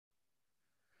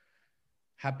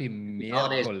Happy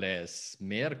holidays. miércoles.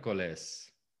 Miércoles.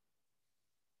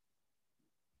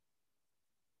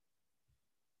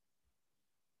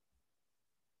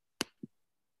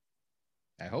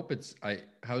 I hope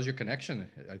how's your connection?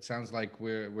 It sounds like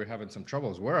we're having some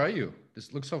troubles. Where are you?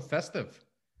 This looks so festive.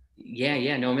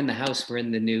 Yeah. No, I'm in the house. We're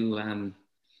in the new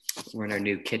we're in our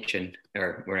new kitchen,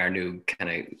 or we're in our new kind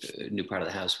of new part of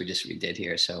the house we just redid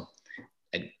here. So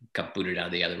I got booted out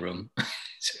of the other room.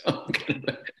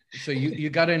 So you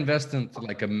got to invest into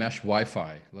like a mesh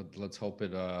Wi-Fi. Let's hope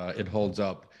it holds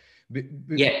up.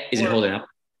 Yeah, is it holding up?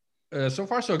 So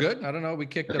far, so good. I don't know. We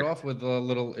kicked it off with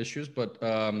little issues, but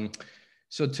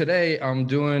so today I'm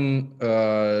doing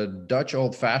Dutch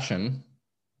old fashioned.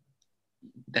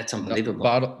 That's unbelievable.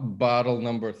 Bottle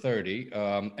number 30.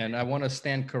 And I want to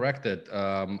stand corrected.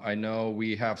 I know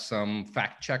we have some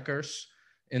fact checkers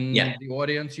in the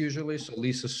audience usually. So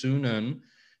Lisa Sunan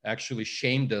actually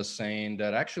shamed us, saying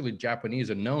that actually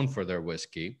Japanese are known for their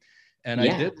whiskey. And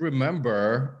I did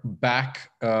remember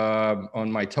back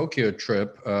on my Tokyo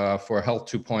trip for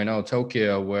Health 2.0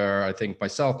 Tokyo, where I think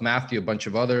myself, Matthew, a bunch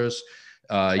of others,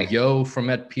 Yo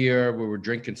from Ed Pier, we were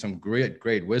drinking some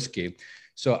great whiskey.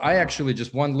 So I actually,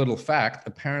 just one little fact,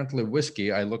 apparently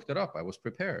whiskey, I looked it up. I was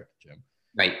prepared, Jim.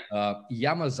 Right.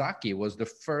 Yamazaki was the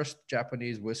first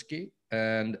Japanese whiskey,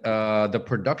 and the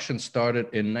production started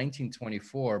in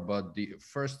 1924, but the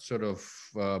first sort of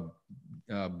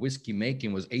whiskey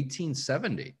making was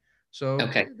 1870. So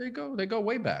they go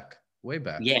way back.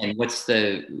 Yeah, and what's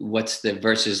the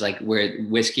versus, like, where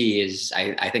whiskey is?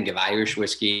 I think of Irish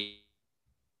whiskey.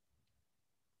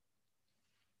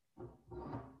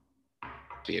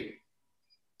 Here,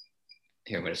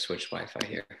 I'm going to switch Wi-Fi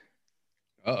here.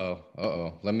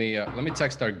 Let me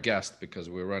text our guest because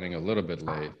we're running a little bit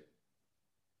late.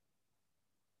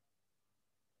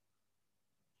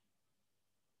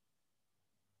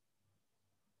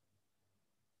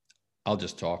 I'll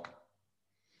just talk.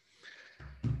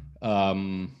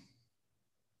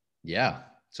 Yeah,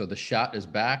 so the shot is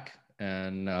back,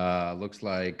 and looks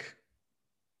like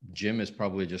Jim is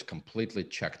probably just completely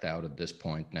checked out at this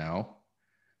point now.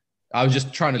 I was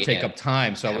just trying to take up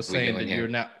time, so I was saying that you're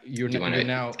now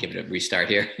give it a restart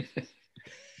here.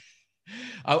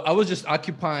 I was just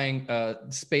occupying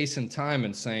space and time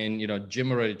and saying,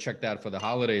 Jim already checked out for the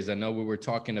holidays. I know we were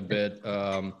talking a bit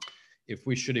if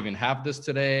we should even have this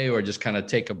today or just kind of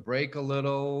take a break a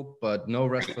little, but no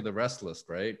rest for the restless,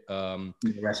 right? No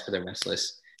rest for the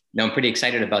restless. No, I'm pretty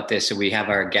excited about this. So we have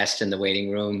our guest in the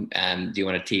waiting room. Do you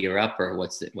want to tee her up, or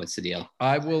what's the deal?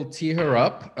 I will tee her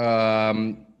up.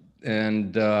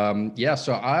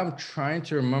 So I'm trying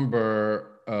to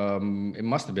remember, it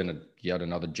must have been yet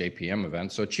another JPM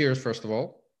event. So cheers, first of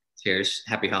all. Cheers.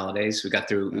 Happy holidays. We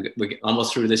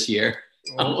almost through this year.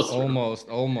 Almost.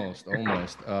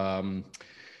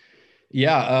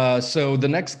 So the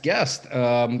next guest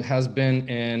has been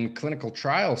in clinical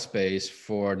trial space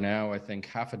for now, I think,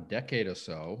 half a decade or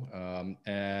so.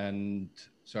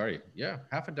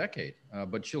 Half a decade,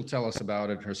 but she'll tell us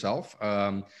about it herself.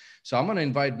 So I'm going to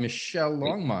invite Michelle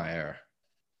Longmire.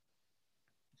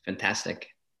 Fantastic.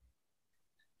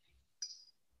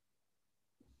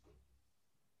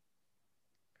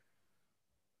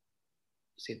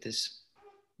 See this.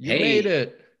 You made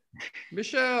it,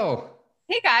 Michelle.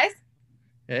 Hey guys.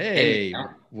 Hey,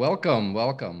 welcome.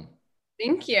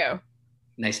 Thank you.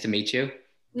 Nice to meet you.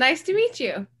 Nice to meet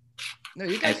you. No,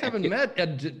 you guys haven't met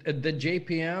at the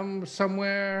JPM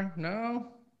somewhere,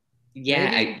 no?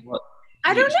 Yeah,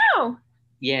 I don't know.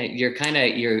 Yeah, you're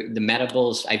the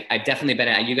Metables. I've definitely been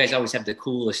at. You guys always have the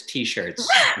coolest T-shirts.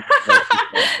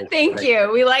 Thank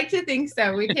you. We like to think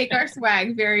so. We take our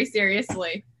swag very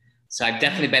seriously. So I've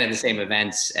definitely been at the same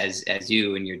events as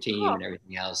you and your team and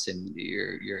everything else, and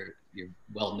you're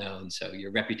well known, so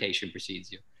your reputation precedes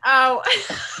you. Oh.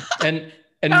 And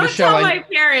don't Michelle, tell my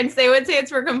parents. They would say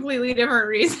it's for completely different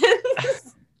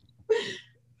reasons.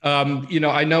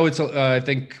 I know it's. I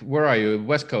think, where are you?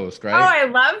 West Coast, right? Oh, I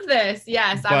love this.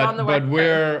 Yes, I'm on the West Coast.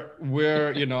 But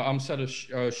we're I'm sort of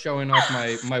showing off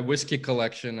my whiskey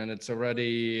collection, and it's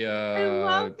already. I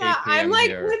love that. I'm like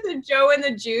here with the Joe and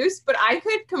the Juice, but I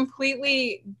could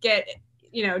completely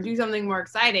do something more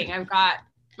exciting. I've got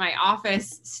my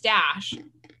office stash.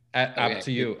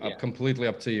 Completely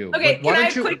up to you. Okay, can I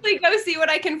quickly go see what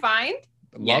I can find?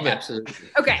 Love it. Absolutely.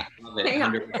 Okay. Love it.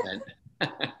 100%.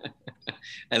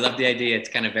 I love the idea. It's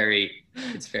very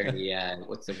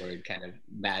what's the word? Kind of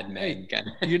Mad Men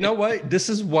kind of. You know what? This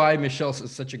is why Michelle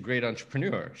is such a great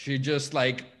entrepreneur. She just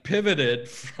pivoted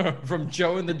from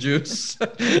Joe and the Juice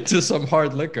to some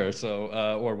hard liquor. So,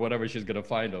 or whatever she's going to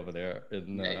find over there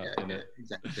in it.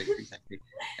 Exactly.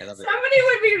 I love it. Somebody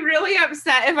would be really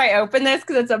upset if I open this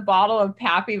because it's a bottle of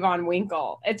Pappy Von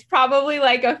Winkle. It's probably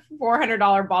like a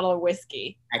 $400 bottle of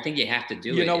whiskey. I think you have to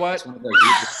do it. You know what? It's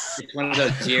one of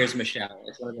those years, Michelle.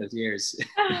 It's one of those years.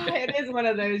 It is one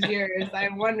of those years.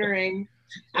 I'm wondering.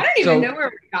 I don't even know where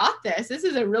we got this. This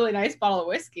is a really nice bottle of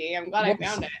whiskey. I'm glad I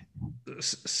found it.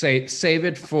 Save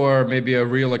it for maybe a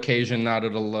real occasion, not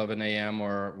at 11 a.m.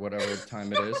 or whatever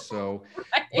time it is. So,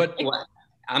 Right. But Well,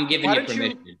 I'm giving you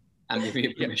permission. I'm giving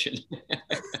you permission.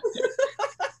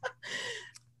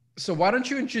 So why don't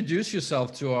you introduce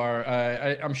yourself to our,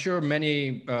 I'm sure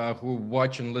many who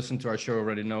watch and listen to our show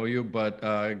already know you, but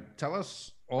tell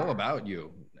us all about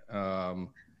you.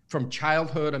 From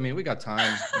childhood, I mean, we got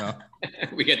time. No?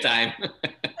 We got time.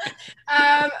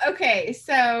 Okay,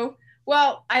 so,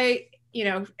 well, I,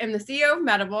 am the CEO of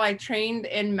Medable. I trained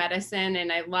in medicine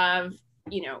and I love,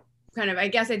 I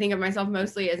guess I think of myself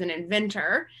mostly as an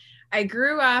inventor. I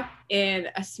grew up in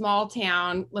a small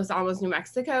town, Los Alamos, New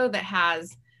Mexico, that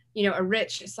has, a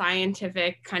rich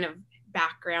scientific kind of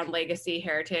background, legacy,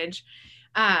 heritage.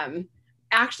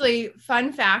 Actually,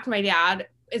 fun fact, my dad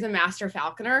is a master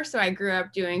falconer. So I grew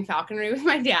up doing falconry with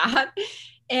my dad.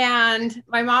 And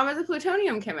my mom is a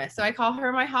plutonium chemist. So I call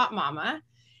her my hot mama.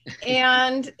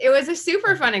 And it was a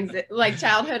super fun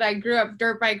childhood. I grew up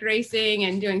dirt bike racing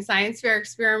and doing science fair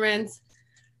experiments,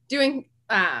 doing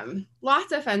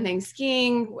lots of fun things.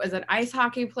 Skiing, was an ice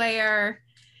hockey player.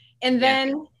 And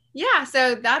then,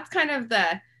 so that's kind of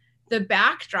the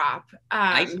backdrop.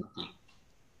 Ice hockey.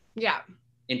 Yeah.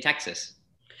 In Texas.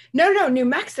 No, New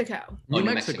Mexico. New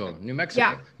Mexico.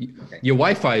 Yeah. Okay. Your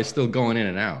Wi-Fi is still going in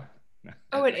and out.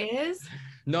 Oh, it is?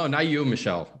 No, not you,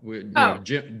 Michelle.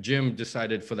 Jim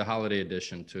decided for the holiday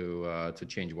edition to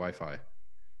change Wi-Fi.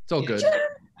 It's all good.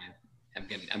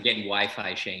 I'm getting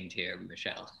Wi-Fi shamed here,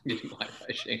 Michelle. I'm getting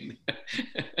Wi-Fi shamed.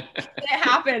 It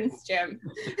happens, Jim.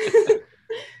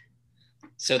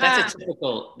 So that's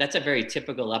a very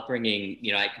typical upbringing.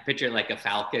 I can picture like a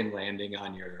falcon landing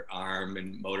on your arm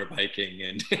and motorbiking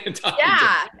and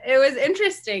it was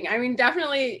interesting. I mean,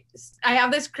 definitely I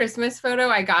have this Christmas photo.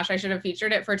 I should have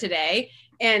featured it for today.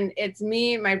 And it's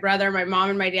me, my brother, my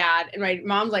mom, and my dad. And my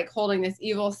mom's like holding this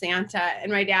evil Santa.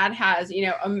 And my dad has,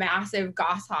 a massive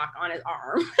goshawk on his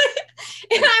arm.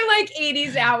 And I'm like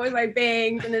 80s out with my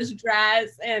bangs and this dress.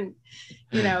 And,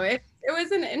 it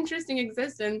was an interesting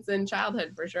existence in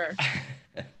childhood for sure.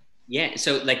 Yeah.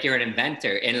 So like you're an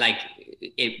inventor and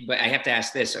but I have to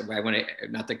ask this, I want to,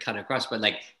 not to cut across, but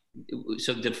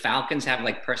so do falcons have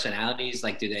like personalities?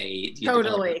 Like do you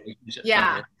totally.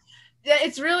 Yeah.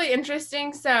 It's really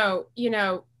interesting. So,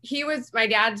 my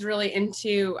dad's really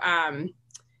into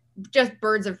just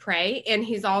birds of prey. And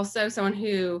he's also someone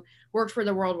who worked for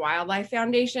the World Wildlife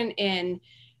Foundation in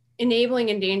enabling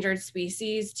endangered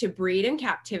species to breed in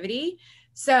captivity.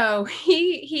 So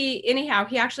he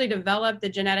actually developed the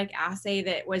genetic assay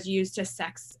that was used to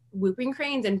sex whooping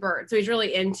cranes and birds. So he's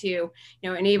really into,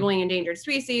 enabling endangered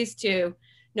species to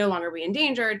no longer be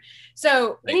endangered.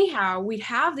 So anyhow, we'd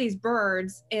have these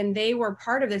birds and they were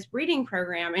part of this breeding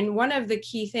program. And one of the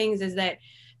key things is that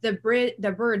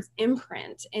the birds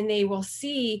imprint and they will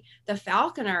see the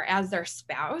falconer as their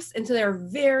spouse. And so they're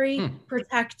very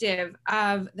protective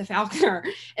of the falconer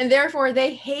and therefore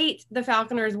they hate the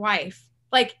falconer's wife,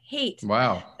 hate.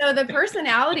 Wow. So the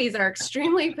personalities are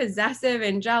extremely possessive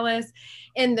and jealous.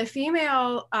 And the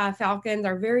female falcons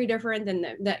are very different than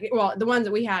the ones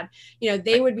that we had.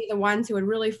 They would be the ones who would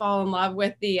really fall in love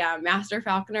with the master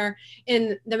falconer.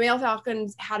 And the male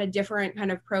falcons had a different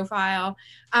kind of profile.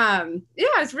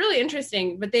 It's really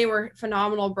interesting, but they were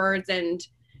phenomenal birds. And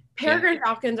peregrine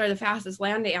falcons are the fastest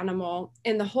land animal.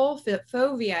 And the whole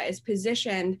fovea is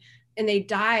positioned and they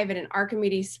dive in an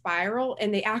Archimedes spiral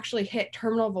and they actually hit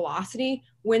terminal velocity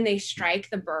when they strike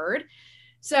the bird.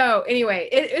 So anyway,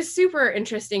 it was super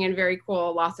interesting and very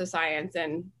cool. Lots of science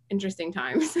and interesting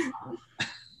times.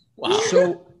 Wow.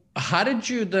 So how did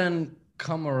you then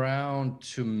come around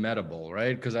to Medable,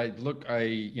 right? Because while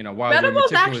Medable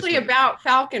is actually about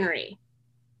falconry.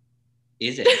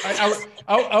 Is it?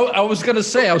 I was gonna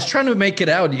say, I was trying to make it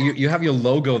out. You have your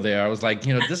logo there. I was like,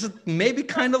 this is maybe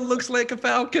kind of looks like a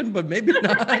falcon, but maybe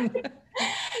not.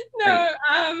 No.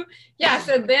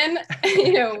 So then,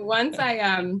 once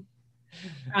I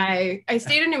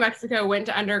stayed in New Mexico, went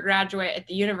to undergraduate at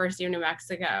the University of New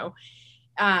Mexico.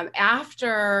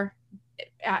 After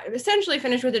essentially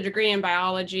finished with a degree in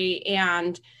biology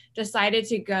and decided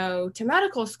to go to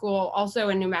medical school also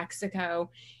in New Mexico,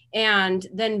 and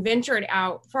then ventured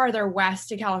out farther west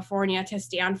to California to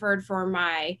Stanford for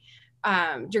my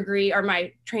degree or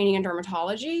my training in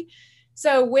dermatology.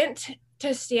 So went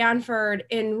to Stanford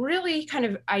and really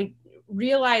I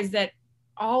realized that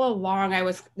all along I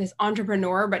was this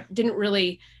entrepreneur, but didn't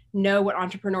really know what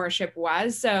entrepreneurship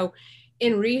was. So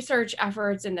in research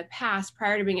efforts in the past,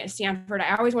 prior to being at Stanford,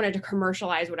 I always wanted to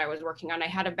commercialize what I was working on. I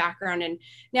had a background in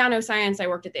nanoscience. I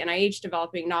worked at the NIH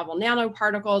developing novel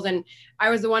nanoparticles. And I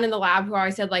was the one in the lab who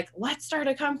always said, like, let's start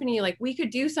a company. Like, we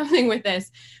could do something with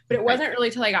this. But it wasn't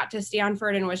really till I got to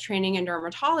Stanford and was training in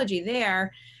dermatology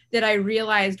there that I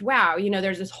realized, wow, you know,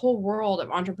 there's this whole world of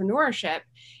entrepreneurship,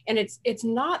 and it's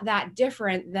not that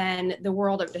different than the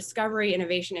world of discovery,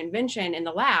 innovation, invention in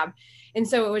the lab. And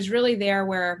so it was really there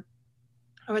where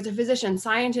I was a physician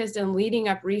scientist and leading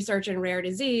up research in rare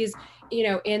disease, you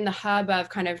know, in the hub of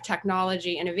kind of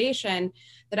technology innovation,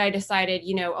 that I decided,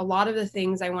 you know, a lot of the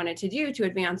things I wanted to do to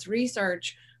advance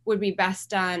research would be best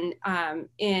done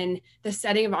in the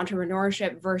setting of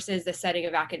entrepreneurship versus the setting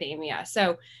of academia.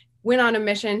 So went on a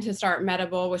mission to start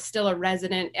Medable, was still a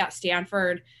resident at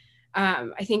Stanford.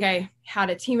 I think I had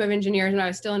a team of engineers when I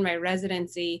was still in my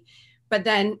residency. But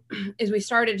then as we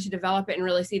started to develop it and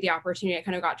really see the opportunity, I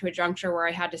kind of got to a juncture where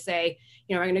I had to say,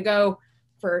 you know, I'm going to go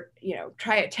for, you know,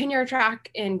 try a tenure track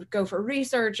and go for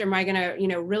research. Am I going to, you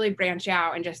know, really branch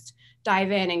out and just dive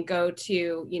in and go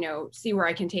to, you know, see where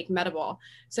I can take Medable?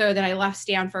 So then I left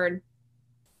Stanford.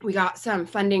 We got some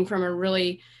funding from a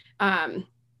really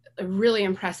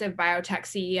impressive biotech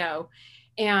CEO.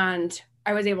 And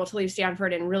I was able to leave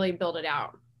Stanford and really build it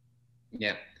out.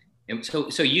 Yeah. And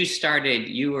so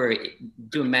you were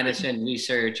doing medicine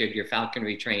research of your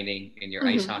falconry training and your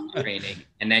ice hockey training,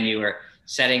 and then you were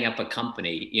setting up a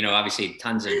company, you know, obviously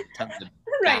tons of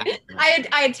right. I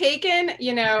had taken,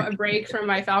 you know, a break from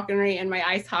my falconry and my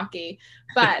ice hockey,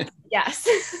 but yes.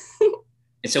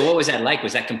 And so what was that like?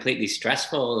 Was that completely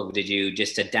stressful? Did you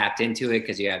just adapt into it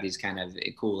because you have these kind of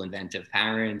cool, inventive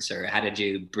parents, or how did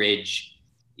you bridge,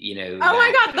 you know? Oh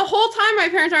my God. The whole time my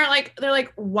parents they're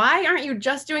like, why aren't you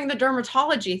just doing the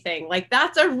dermatology thing? Like,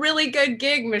 that's a really good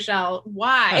gig, Michelle.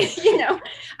 Why? You know,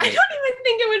 I don't even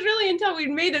think it was really until we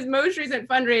made this most recent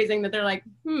fundraising that they're like,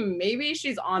 maybe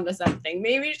she's onto something.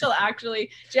 Maybe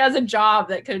she has a job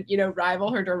that could, you know,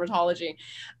 rival her dermatology.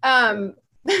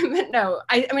 But no,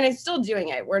 I mean, I'm still doing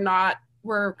it.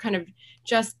 We're kind of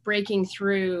just breaking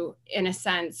through in a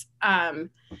sense.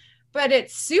 But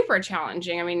it's super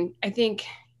challenging. I mean, I think,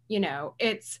 you know,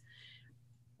 it's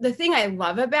the thing I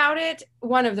love about it.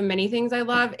 One of the many things I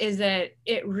love is that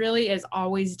it really is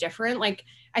always different. Like,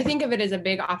 I think of it as a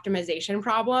big optimization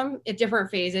problem. At different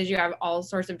phases, you have all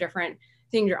sorts of different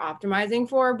things you're optimizing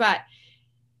for, but,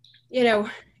 you know,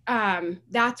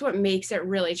 that's what makes it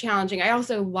really challenging. I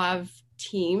also love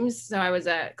teams. So I was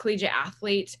a collegiate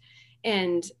athlete,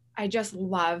 and I just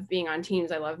love being on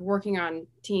teams. I love working on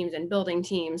teams and building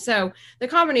teams. So the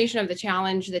combination of the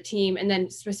challenge, the team, and then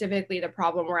specifically the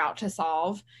problem we're out to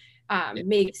solve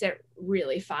makes it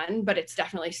really fun, but it's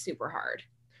definitely super hard.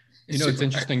 You know, it's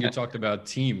interesting you talked about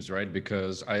teams, right?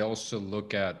 Because I also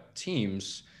look at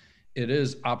teams. It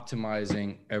is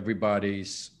optimizing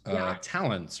everybody's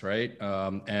talents, right?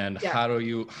 And how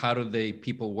do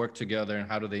people work together, and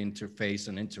how do they interface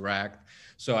and interact?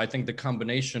 So I think the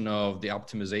combination of the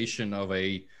optimization of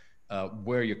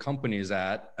where your company is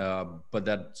at, but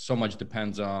that so much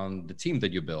depends on the team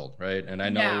that you build, right? And I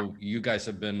know you guys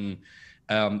have been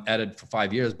at it for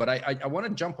 5 years, but I want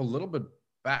to jump a little bit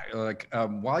back. Like,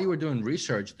 while you were doing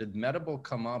research, did Medable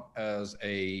come up as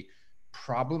a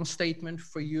problem statement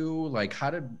for you? Like, how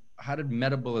did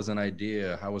Medable as an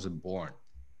idea, how was it born?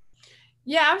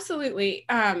 Yeah, absolutely.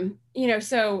 You know,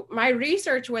 so my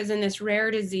research was in this rare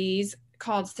disease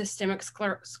called systemic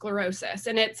sclerosis,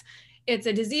 and it's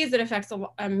a disease that affects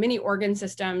many organ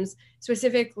systems,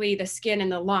 specifically the skin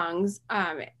and the lungs,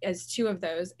 as two of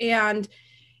those. And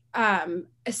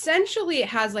essentially it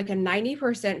has like a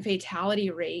 90% fatality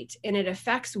rate, and it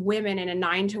affects women in a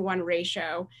 9-to-1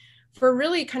 ratio for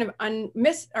really kind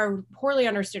of poorly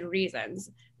understood reasons.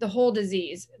 The whole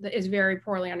disease is very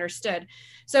poorly understood.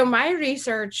 So my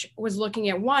research was looking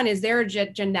at, one, is there a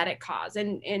genetic cause?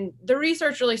 And the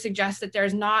research really suggests that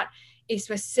there's not a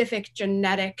specific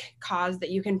genetic cause that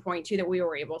you can point to that we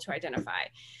were able to identify.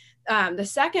 The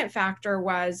second factor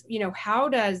was, you know, how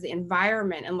does the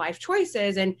environment and life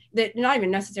choices, and that not even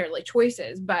necessarily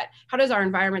choices, but how does our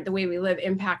environment, the way we live,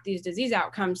 impact these disease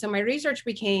outcomes? So my research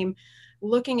became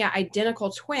looking at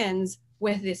identical twins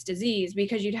with this disease,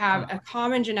 because you'd have a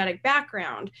common genetic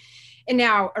background. And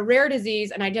now a rare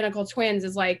disease and identical twins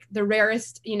is like the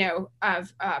rarest, you know,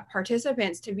 of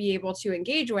participants to be able to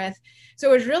engage with.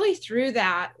 So it was really through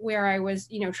that where I was,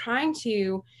 you know, trying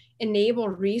to enable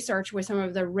research with some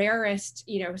of the rarest,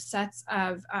 sets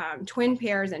of twin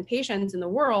pairs and patients in the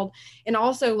world, and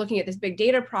also looking at this big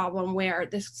data problem where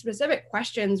the specific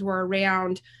questions were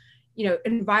around,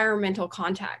 environmental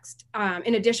context,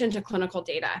 in addition to clinical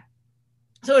data.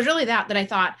 So it was really that I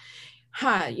thought,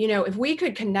 if we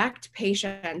could connect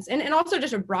patients and also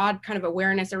just a broad kind of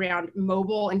awareness around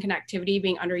mobile and connectivity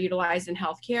being underutilized in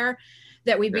healthcare,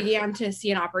 that we began to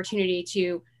see an opportunity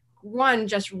to, one,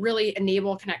 just really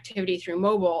enable connectivity through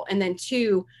mobile, and then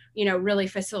two, really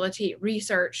facilitate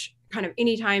research kind of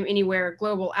anytime, anywhere,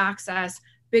 global access,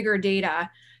 bigger data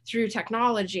through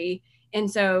technology. And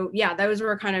so, those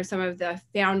were kind of some of the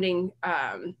founding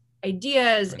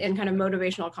ideas and kind of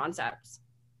motivational concepts.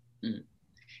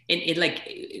 And like,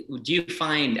 do you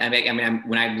find,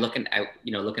 when I'm looking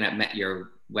at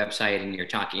your website and you're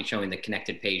showing the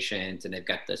connected patients and they've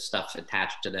got the stuff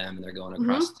attached to them and they're going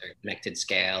across their connected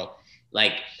scale.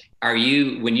 Like,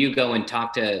 when you go and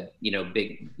talk to,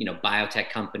 big, biotech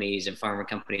companies and pharma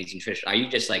companies, are you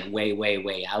just like way, way,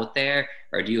 way out there?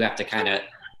 Or do you have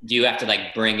to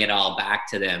like bring it all back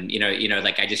to them?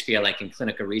 Like, I just feel like in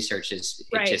clinical research it's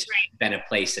just been a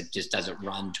place that just doesn't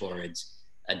run towards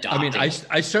adopting.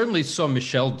 I certainly saw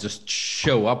Michelle just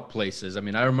show up places. I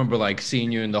remember like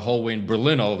seeing you in the hallway in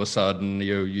Berlin. All of a sudden,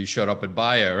 you showed up at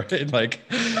Bayer, right? Like,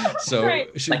 so,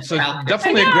 so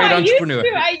definitely a great entrepreneur.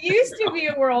 I used to be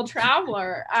a world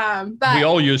traveler, but we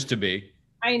all used to be.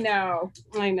 I know.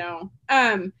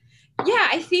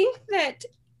 I think that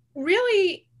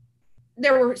really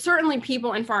there were certainly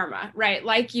people in pharma, right?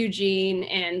 Like Eugene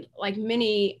and like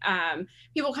many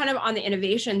people kind of on the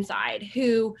innovation side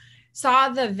who saw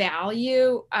the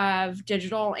value of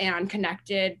digital and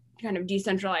connected kind of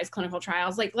decentralized clinical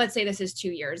trials. Like, let's say this is 2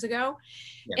 years ago.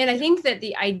 Yeah. And I think that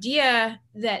the idea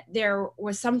that there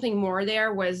was something more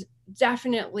there was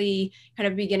definitely kind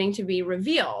of beginning to be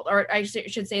revealed, or I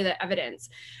should say the evidence.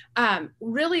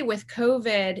 Really with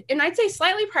COVID, and I'd say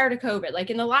slightly prior to COVID, like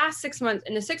in the 6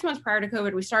 months prior to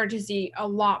COVID, we started to see a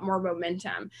lot more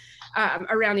momentum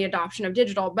around the adoption of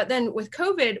digital. But then with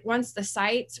COVID, once the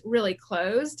sites really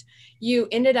closed, you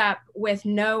ended up with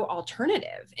no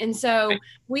alternative. And so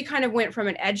we kind of went from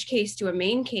an edge case to a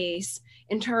main case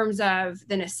in terms of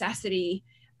the necessity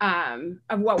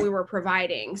of what we were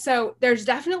providing. So there's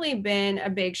definitely been a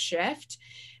big shift.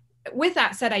 With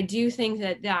that said, I do think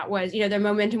that was, the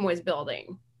momentum was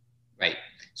building. Right.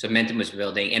 So momentum was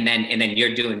building, and then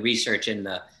you're doing research in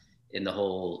the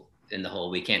whole,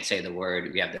 we can't say the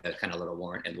word. We have the kind of little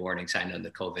warning sign on the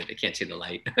COVID. I can't see the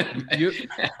light. But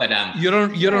you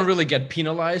don't really get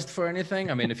penalized for anything.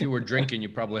 If you were drinking, you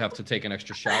probably have to take an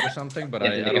extra shot or something. But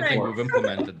I don't think we've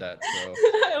implemented that. So.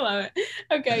 I love it.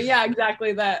 Okay, yeah,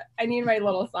 exactly that. I need my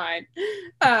little sign.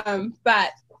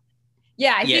 But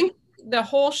yeah, I think the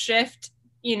whole shift,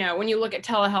 when you look at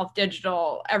telehealth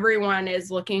digital, everyone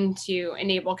is looking to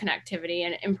enable connectivity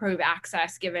and improve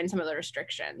access given some of the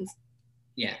restrictions.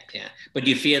 Yeah. But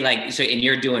do you feel like, and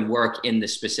you're doing work in the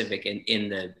specific, in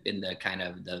the kind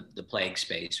of the plague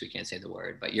space, we can't say the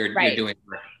word, but you're doing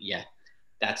work. Yeah.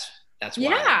 That's wild.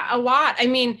 Yeah, a lot.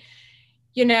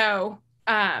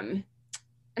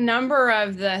 A number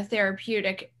of the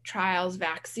therapeutic trials,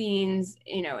 vaccines,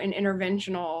 and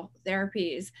interventional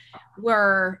therapies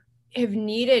have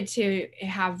needed to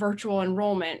have virtual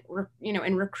enrollment,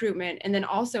 and recruitment, and then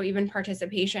also even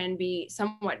participation be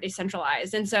somewhat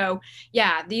decentralized. And so,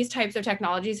 these types of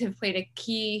technologies have played a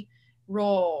key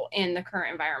role in the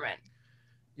current environment.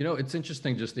 It's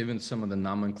interesting, just even some of the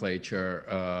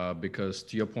nomenclature, because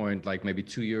to your point, like maybe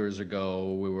 2 years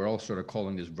ago, we were all sort of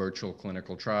calling this virtual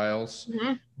clinical trials.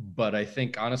 Mm-hmm. But I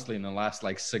think honestly, in the last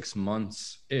 6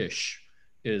 months-ish,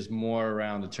 is more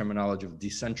around the terminology of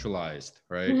decentralized,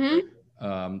 right?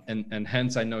 Mm-hmm. And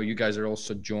hence, I know you guys are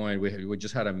also joined. We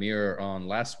just had Amir on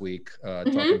last week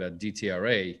talking about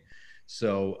DTRA.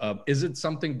 So is it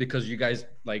something, because you guys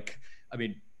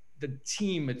the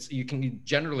team, you can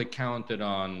generally count it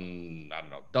on, I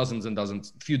don't know, dozens and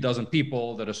dozens, few dozen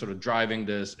people that are sort of driving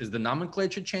this. Is the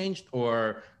nomenclature changed,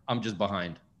 or I'm just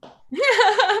behind? No,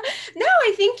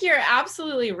 I think you're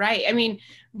absolutely right.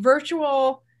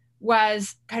 Virtual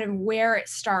was kind of where it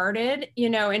started,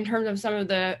 in terms of some of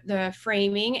the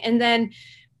framing. And then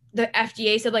the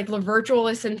FDA said the virtual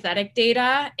is synthetic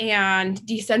data and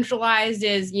decentralized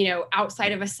is,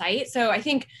 outside of a site. So I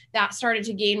think that started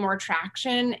to gain more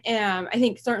traction. I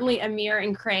think certainly Amir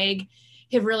and Craig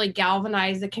have really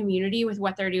galvanized the community with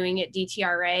what they're doing at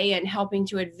DTRA and helping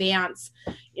to advance,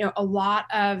 a lot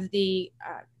of the,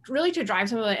 really to drive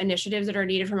some of the initiatives that are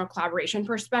needed from a collaboration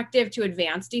perspective to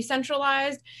advance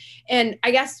decentralized. And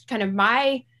I guess kind of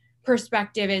my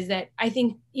perspective is that I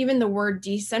think even the word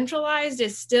decentralized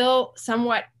is still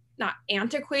somewhat not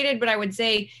antiquated, but I would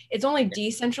say it's only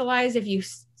decentralized if you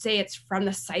say it's from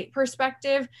the site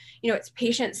perspective. It's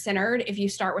patient-centered if you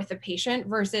start with the patient,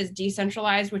 versus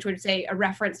decentralized, which would say a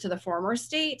reference to the former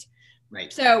state.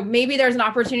 Right. So maybe there's an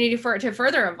opportunity for it to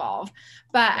further evolve.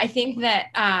 But I think that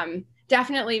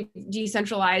definitely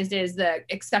decentralized is the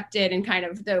accepted and kind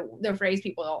of the phrase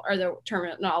people, or the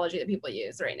terminology that people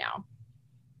use right now.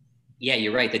 Yeah,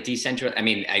 you're right. The decentral, I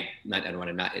mean, I don't want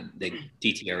to not, the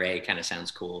DTRA kind of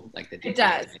sounds cool. Like the DTRA. It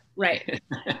does, right.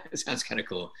 It sounds kind of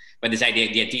cool. But this idea,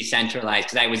 yeah, decentralized,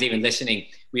 because I was even listening,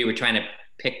 we were trying to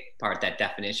pick apart that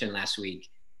definition last week.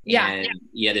 And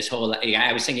this whole,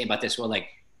 I was thinking about this, well, like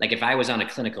if I was on a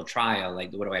clinical trial,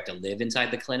 like what do I have to live inside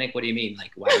the clinic? What do you mean?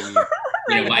 Like why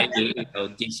do you, why do you go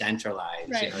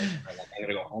decentralized? Right. Or like I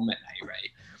gotta go home at night,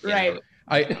 right? Right.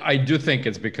 I do think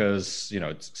it's because,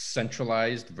 it's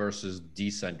centralized versus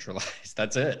decentralized.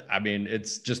 That's it. I mean,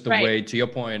 it's just the way, to your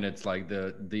point, it's like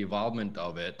the evolvement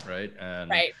of it, right?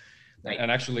 And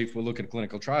and actually, if we look at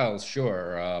clinical trials,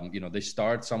 sure, they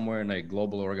start somewhere in a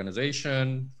global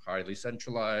organization, highly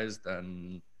centralized,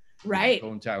 and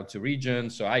going out to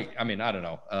regions. So I mean, I don't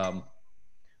know.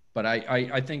 But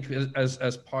I think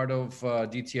as part of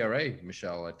DTRA,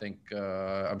 Michelle, I think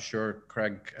I'm sure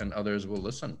Craig and others will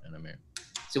listen in a minute.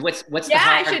 So what's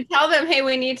I should tell them, hey,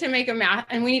 we need to make a map,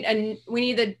 and we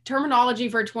need the terminology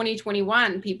for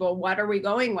 2021. People, what are we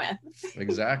going with?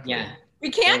 Exactly. Yeah. We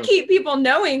can't keep people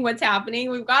knowing what's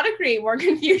happening. We've got to create more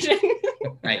confusion.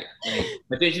 Right.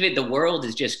 But the world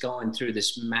is just going through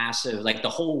this massive, like the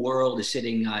whole world is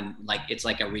sitting on, like, it's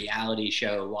like a reality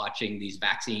show watching these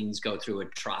vaccines go through a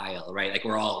trial, right? Like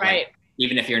we're all, like,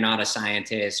 even if you're not a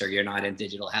scientist or you're not in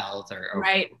digital health or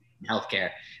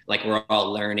healthcare, like we're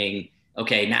all learning,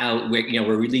 okay, now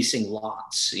we're releasing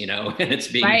lots, and it's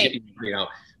being,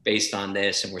 based on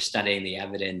this, and we're studying the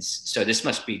evidence. So this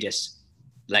must be just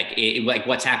like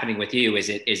what's happening with you. Is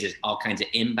it all kinds of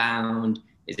inbound?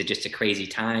 Is it just a crazy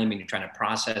time and you're trying to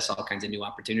process all kinds of new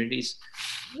opportunities?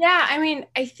 Yeah, I mean,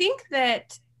 I think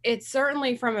that it's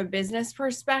certainly from a business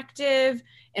perspective,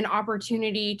 an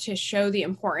opportunity to show the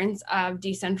importance of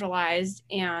decentralized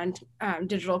and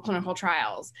digital clinical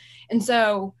trials. And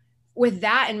so with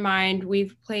that in mind,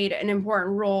 we've played an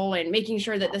important role in making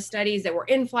sure that the studies that were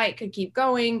in flight could keep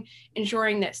going,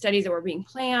 ensuring that studies that were being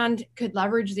planned could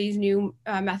leverage these new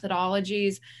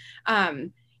methodologies.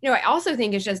 I also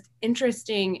think it's just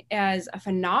interesting as a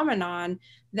phenomenon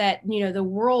that, the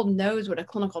world knows what a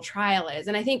clinical trial is.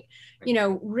 And I think,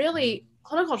 really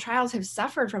clinical trials have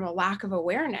suffered from a lack of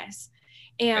awareness.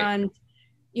 And,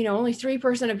 only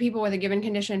 3% of people with a given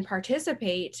condition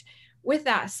participate. With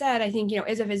that said, I think,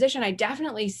 as a physician, I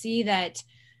definitely see that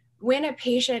when a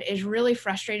patient is really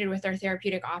frustrated with their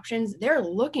therapeutic options, they're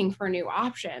looking for new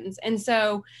options. And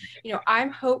so,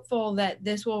 I'm hopeful that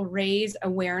this will raise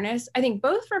awareness, I think,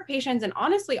 both for patients and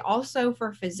honestly also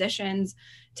for physicians,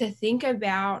 to think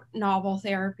about novel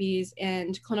therapies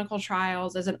and clinical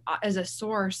trials as a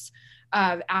source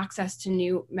of access to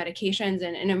new medications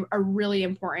and a really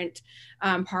important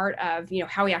part of,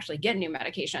 how we actually get new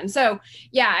medications. So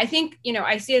yeah, I think,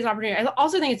 I see it as an opportunity. I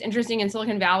also think it's interesting in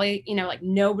Silicon Valley, like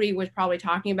nobody was probably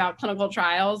talking about clinical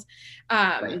trials.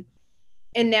 And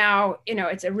now,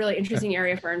 it's a really interesting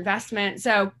area for investment.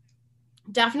 So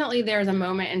definitely there's a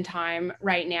moment in time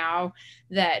right now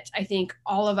that I think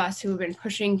all of us who have been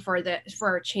pushing for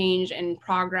change and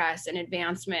progress and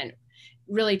advancement,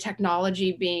 really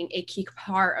technology being a key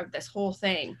part of this whole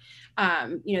thing,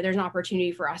 there's an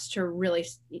opportunity for us to really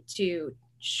to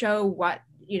show what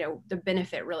the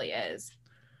benefit really is.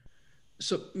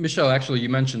 So Michelle, actually, you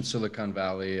mentioned Silicon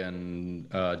Valley and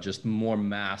just more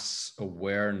mass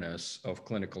awareness of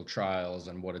clinical trials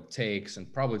and what it takes,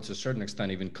 and probably to a certain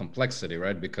extent even complexity,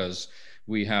 right? Because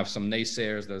we have some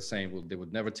naysayers that are saying, well, they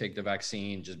would never take the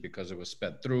vaccine just because it was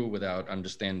sped through without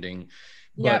understanding.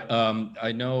 But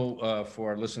I know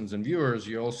for our listeners and viewers,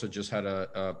 you also just had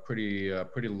a pretty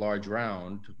large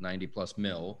round, 90+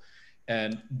 mil.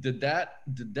 And did that,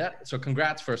 so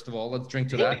congrats, first of all, let's drink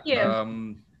to that. Thank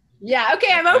you. Yeah,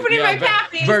 okay, I'm opening my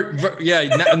pappy.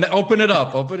 Open it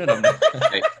up.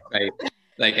 Right.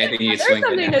 Like I think you There's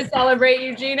something to celebrate,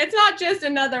 Eugene. It's not just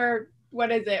another,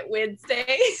 what is it,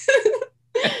 Wednesday?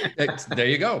 There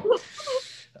you go.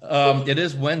 It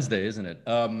is Wednesday, isn't it?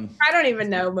 I don't even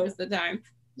know most of the time.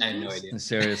 I have no idea.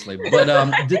 Seriously, but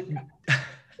did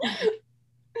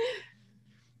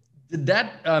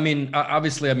that? I mean,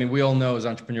 obviously, I mean, we all know as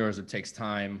entrepreneurs it takes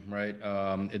time, right?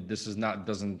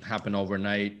 Doesn't happen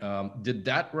overnight. Did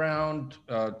that round,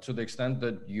 to the extent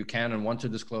that you can and want to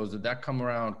disclose, did that come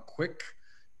around quick?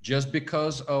 just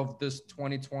because of this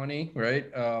 2020, right?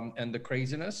 And the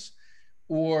craziness,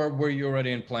 or were you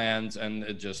already in plans and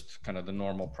it just kind of the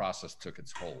normal process took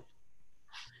its hold?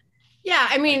 Yeah,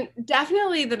 I mean,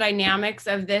 definitely the dynamics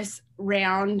of this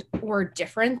round were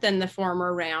different than the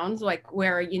former rounds, like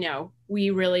where, you know, we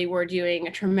really were doing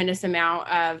a tremendous amount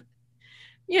of,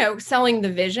 you know, selling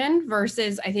the vision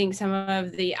versus I think some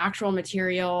of the actual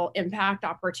material impact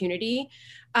opportunity.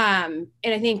 And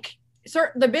I think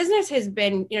the business has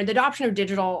been, you know, the adoption of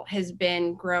digital has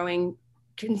been growing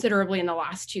considerably in the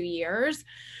last 2 years.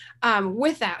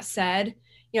 With that said,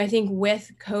 you know, I think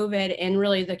with COVID and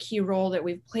really the key role that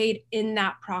we've played in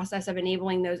that process of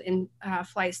enabling those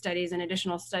in-flight studies and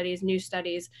additional studies, new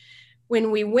studies,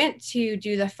 when we went to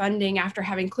do the funding after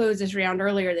having closed this round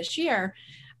earlier this year,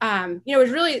 you know, it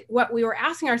was really what we were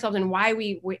asking ourselves and why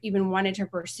we even wanted to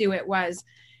pursue it was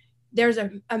there's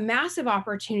a massive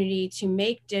opportunity to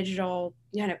make digital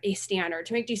kind of a standard,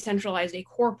 to make decentralized a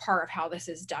core part of how this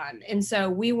is done. And so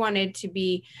we wanted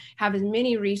to have as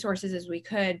many resources as we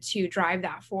could to drive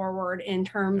that forward in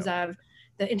terms of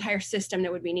the entire system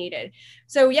that would be needed.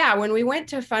 So yeah, when we went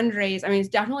to fundraise, I mean, it's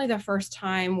definitely the first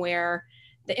time where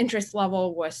the interest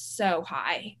level was so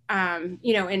high.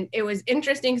 You know, and it was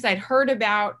interesting because I'd heard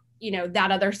about, you know,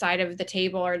 that other side of the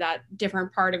table or that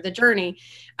different part of the journey.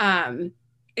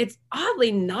 It's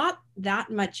oddly not that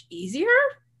much easier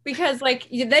because like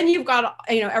then you've got,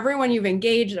 you know, everyone you've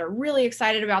engaged, they're really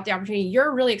excited about the opportunity.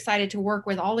 You're really excited to work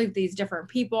with all of these different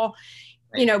people,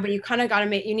 you know, but you kind of got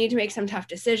to you need to make some tough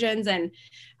decisions. And,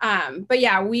 but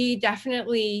yeah, we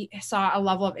definitely saw a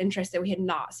level of interest that we had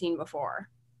not seen before.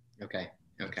 Okay.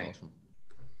 Awesome.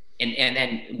 And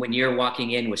then when you're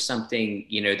walking in with something,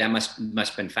 you know, that must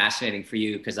have been fascinating for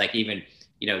you. Cause like even,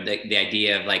 you know, the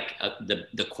idea of like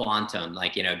the quantum,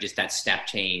 like, you know, just that step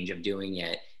change of doing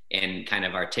it and kind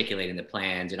of articulating the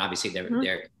plans. And obviously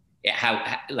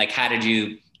how did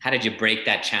you break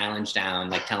that challenge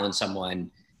down? Like telling someone,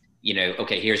 you know,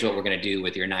 okay, here's what we're going to do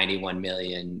with your 91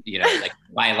 million, you know, like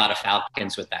buy a lot of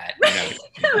Falcons with that.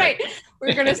 You know? Right.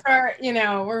 We're going to start, you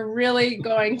know, we're really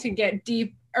going to get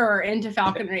deeper into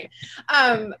falconry.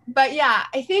 But yeah,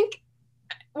 I think,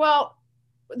 well,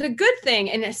 the good thing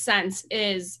in a sense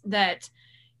is that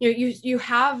you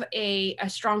have a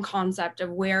strong concept of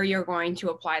where you're going to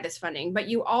apply this funding, but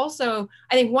you also,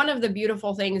 I think one of the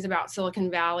beautiful things about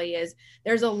Silicon Valley is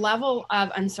there's a level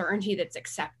of uncertainty that's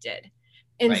accepted.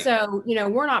 And so, you know,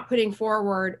 we're not putting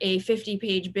forward a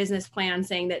 50-page business plan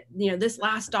saying that, you know, this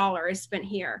last dollar is spent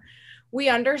here. We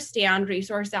understand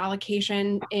resource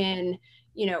allocation in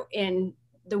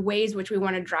the ways which we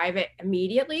want to drive it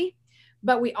immediately.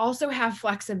 But we also have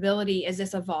flexibility as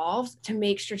this evolves to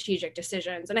make strategic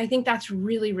decisions. And I think that's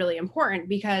really, really important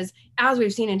because as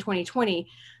we've seen in 2020,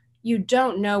 you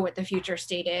don't know what the future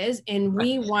state is. And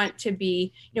we want to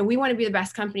be, you know, we want to be the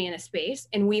best company in a space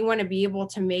and we want to be able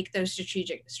to make those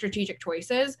strategic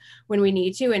choices when we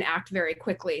need to and act very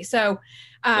quickly. So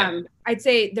I'd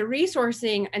say the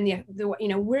resourcing and the, you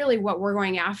know, really what we're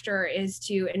going after is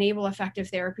to enable effective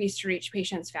therapies to reach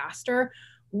patients faster.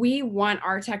 We want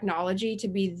our technology to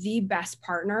be the best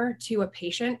partner to a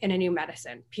patient in a new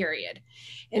medicine, period.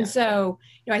 And so,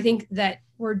 you know, I think that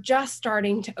we're just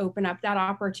starting to open up that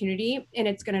opportunity and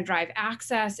it's going to drive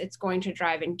access. It's going to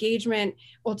drive engagement,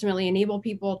 ultimately enable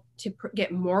people to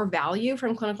get more value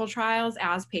from clinical trials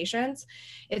as patients.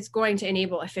 It's going to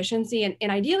enable efficiency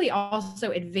and ideally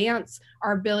also advance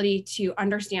our ability to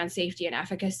understand safety and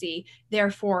efficacy,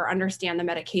 therefore understand the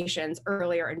medications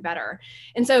earlier and better.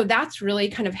 And so that's really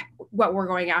kind of what we're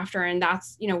going after. And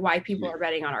that's, you know, why people are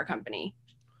betting on our company.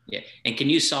 Yeah. And can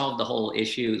you solve the whole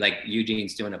issue? Like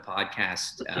Eugene's doing a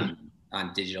podcast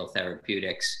on digital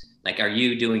therapeutics. Like, are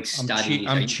you doing studies?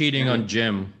 I'm cheating on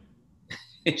Jim.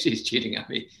 She's cheating on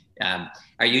me.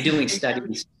 Are you doing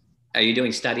studies? Are you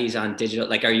doing studies on digital?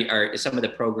 Like, are some of the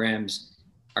programs,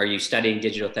 are you studying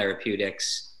digital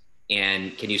therapeutics?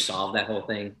 And can you solve that whole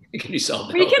thing? Can you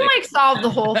solve the whole thing? Like solve the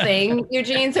whole thing,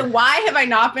 Eugene. So why have I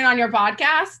not been on your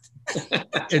podcast?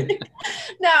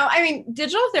 No, I mean,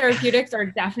 digital therapeutics are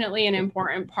definitely an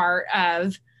important part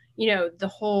of, you know, the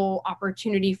whole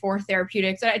opportunity for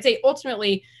therapeutics. And I'd say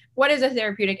ultimately, what is a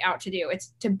therapeutic out to do?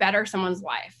 It's to better someone's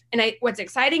life. And what's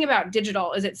exciting about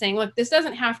digital is it's saying, look, this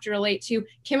doesn't have to relate to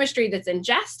chemistry that's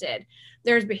ingested.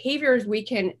 There's behaviors we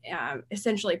can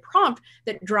essentially prompt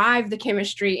that drive the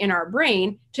chemistry in our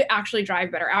brain to actually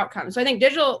drive better outcomes. So I think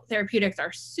digital therapeutics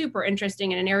are super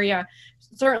interesting in an area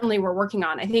certainly we're working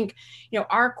on. I think, you know,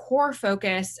 our core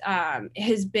focus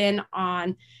has been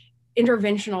on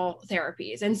interventional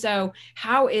therapies. And so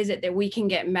how is it that we can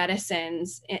get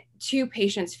medicines to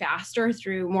patients faster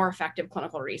through more effective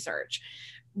clinical research?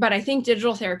 but I think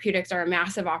digital therapeutics are a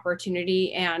massive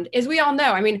opportunity. And as we all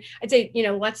know, I mean, I'd say,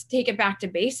 let's take it back to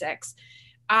basics.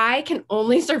 I can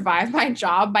only survive my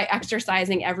job by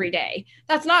exercising every day.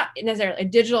 That's not necessarily a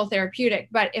digital therapeutic,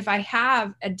 but if I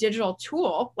have a digital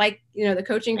tool, like, the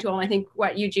coaching tool, and I think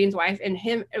what Eugene's wife and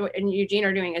Eugene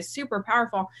are doing is super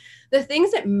powerful. The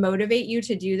things that motivate you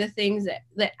to do the things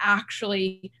that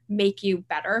actually make you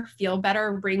better, feel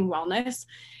better, bring wellness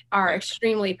are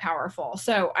extremely powerful.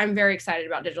 So I'm very excited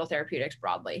about digital therapeutics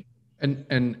broadly.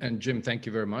 And Jim, thank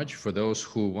you very much. For those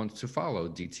who want to follow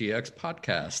DTX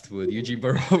podcast with Eugene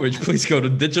Borowicz, please go to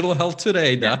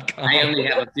digitalhealthtoday.com. I only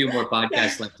have a few more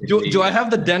podcasts left. Do I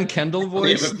have the Dan Kendall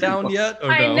voice down yet?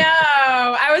 Or I know.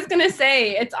 I was going to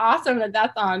say, it's awesome that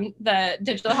that's on the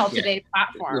Digital Health Today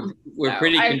platform. We're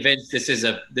pretty convinced this is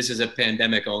a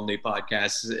pandemic only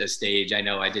podcast stage. I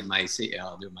know I did I said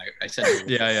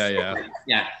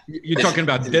yeah. You're talking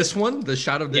about this one, the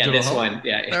shot of digital health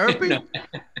therapy? No.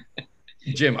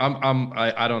 Jim,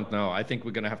 I don't know. I think we're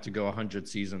gonna have to go 100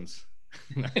 seasons.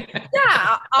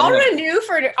 Yeah, I'll renew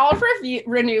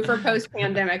for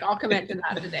post-pandemic. I'll commit to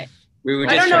that today. We were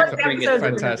just trying to bring it.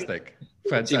 Fantastic.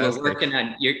 See, we're working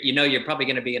on. You're probably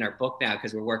going to be in our book now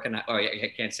because we're working on. Oh,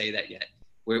 I can't say that yet.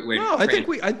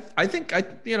 I think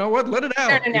you know what? Let it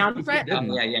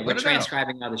out. We're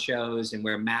transcribing all the shows and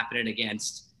we're mapping it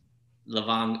against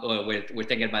Livongo. We're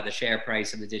thinking about the share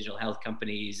price of the digital health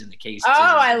companies and the cases. Oh,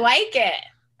 I like it.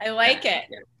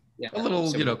 Yeah. A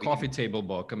little, coffee table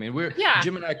book. I mean,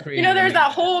 Jim and I created. There's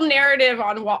that whole narrative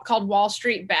called Wall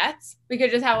Street Bets. We could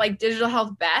just have like digital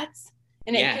health bets,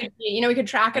 and it could be, we could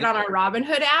track it on our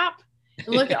Robinhood app and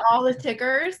look at all the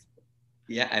tickers.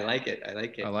 Yeah, I like it.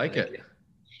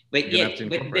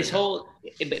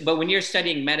 But when you're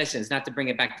studying medicines, not to bring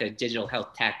it back to digital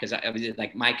health tech, because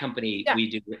like my company, we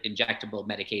do injectable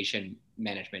medication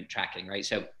management tracking, right?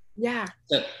 So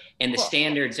the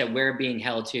standards that we're being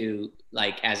held to,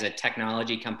 like as a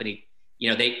technology company,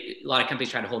 a lot of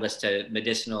companies try to hold us to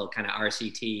medicinal kind of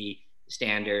RCT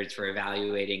standards for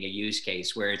evaluating a use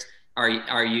case, where it's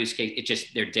our use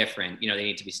case, they're different. They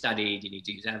need to be studied. You need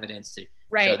to use evidence to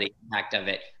show the impact of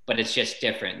it, but it's just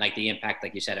different. Like the impact,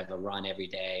 like you said, of a run every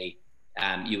day,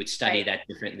 you would study that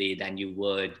differently than you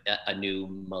would a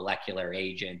new molecular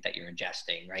agent that you're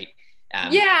ingesting, right?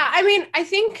 I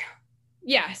think,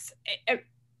 yes,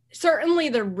 certainly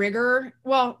the rigor,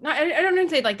 I don't even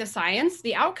say like the science,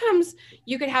 the outcomes,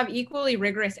 you could have equally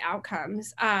rigorous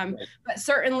outcomes. But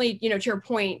certainly, to your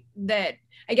point, that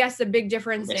I guess the big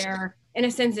difference there in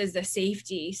a sense is the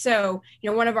safety. So,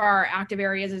 one of our active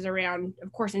areas is around,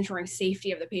 of course, ensuring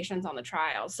safety of the patients on the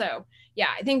trial. So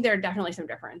I think there are definitely some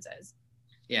differences.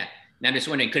 Yeah. And I'm just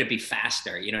wondering, could it be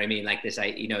faster? You know what I mean? Like this, so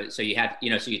you have,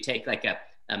 so you take like a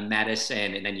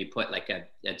medicine and then you put like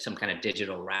some kind of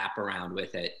digital wraparound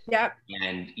with it. Yep.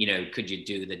 And, could you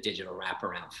do the digital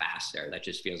wraparound faster? That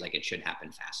just feels like it should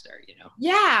happen faster,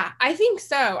 Yeah, I think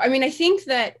so. I mean, I think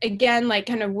that again, like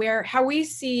kind of where we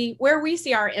see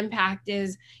our impact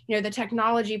is, the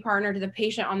technology partner to the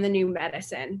patient on the new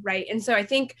medicine, right? And so I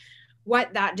think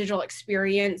what that digital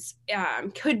experience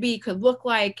could look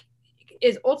like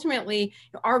is ultimately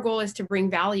our goal is to bring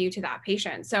value to that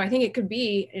patient. So I think it could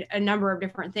be a number of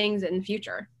different things in the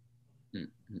future.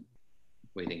 Mm-hmm.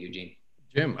 What do you think, Eugene?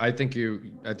 Jim, I think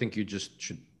you just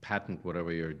should patent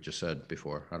whatever you just said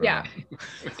before. I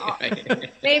don't know.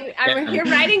 Maybe I'm here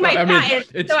writing my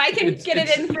patent so I can get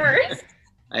it in first.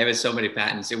 I have so many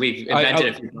patents. We've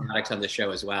invented a few products on the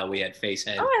show as well. We had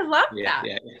FaceHead. Oh, I love that.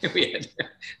 Yeah. We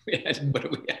had, what do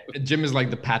we have? Jim is like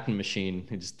the patent machine.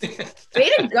 Way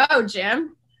to go,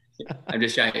 Jim. I'm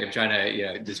trying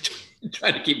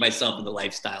to keep myself in the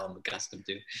lifestyle I'm accustomed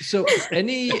to. So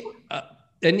any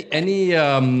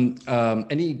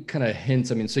kind of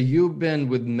hints? I mean, so you've been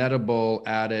with Medable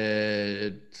at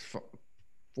it 4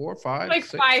 or 5? Like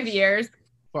 6? 5 years.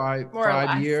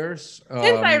 5 years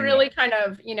since I really kind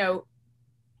of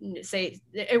say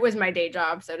it was my day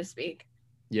job, so to speak.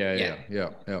 Yeah.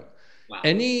 Wow.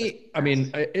 I mean,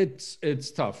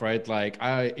 it's tough, right? Like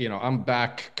I'm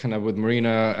back kind of with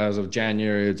Marina as of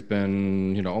January. It's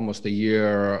been almost a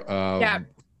year.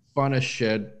 Fun as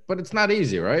shit, but it's not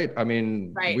easy, right? I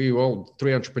mean, we all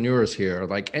 3 entrepreneurs here.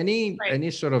 Like any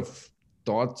sort of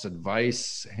thoughts,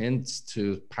 advice, hints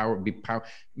to be power.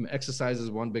 Exercise is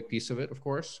one big piece of it, of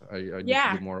course. I need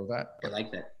to do more of that. I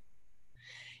like that.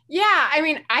 Yeah, I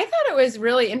mean, I thought it was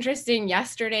really interesting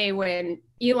yesterday when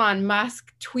Elon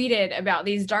Musk tweeted about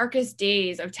these darkest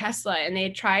days of Tesla and they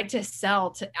tried to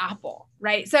sell to Apple,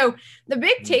 right? So the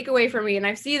big takeaway for me, and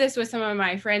I see this with some of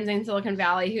my friends in Silicon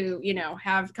Valley who,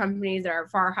 have companies that are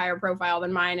far higher profile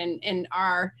than mine and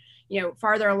are,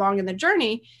 farther along in the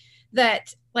journey,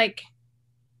 that like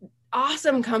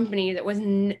awesome company that was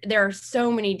there are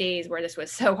so many days where this was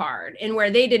so hard and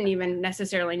where they didn't even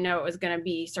necessarily know it was going to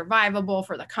be survivable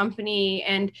for the company.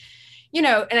 And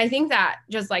and I think that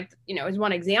just like is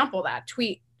one example, that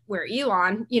tweet where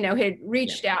Elon had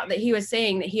reached out, that he was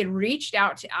saying that he had reached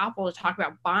out to Apple to talk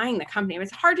about buying the company. I mean,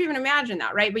 it's hard to even imagine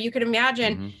that, right? But you could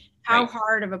imagine how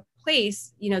hard of a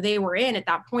place they were in at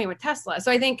that point with Tesla.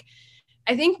 So I think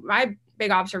my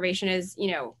big observation is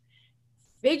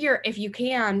figure, if you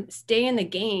can, stay in the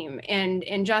game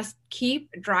and just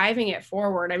keep driving it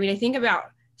forward. I mean, I think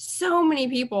about so many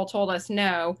people told us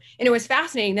no, and it was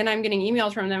fascinating. Then I'm getting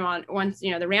emails from them on once,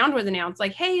 the round was announced,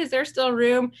 like, hey, is there still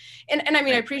room? And I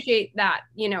mean, I appreciate that,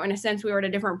 in a sense, we were at a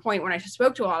different point when I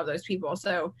spoke to a lot of those people.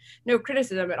 So no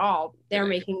criticism at all. They're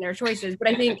making their choices. But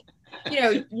I think,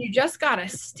 you just got to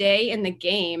stay in the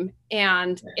game,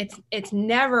 and it's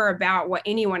never about what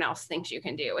anyone else thinks you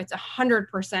can do. It's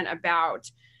 100%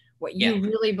 about what you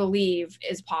really believe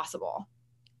is possible.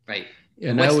 Right.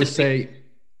 And I always say,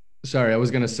 sorry, I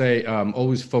was going to say,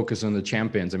 always focus on the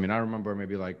champions. I mean, I remember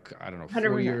maybe like, I don't know, 4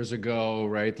 100%. years ago,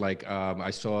 right? Like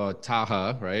I saw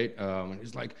Taha, right? And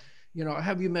he's like,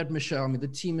 have you met Michelle? I mean, the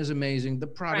team is amazing. The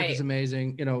product is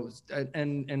amazing,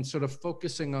 and sort of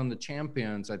focusing on the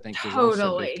champions, I think is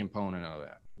also a big component of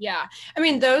that. Yeah. I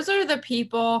mean, those are the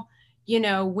people,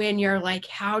 when you're like,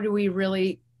 how do we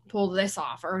really pull this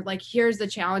off? Or like, here's the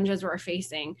challenges we're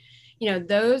facing.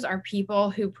 Those are people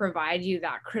who provide you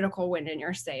that critical win in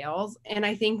your sales. And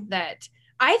I think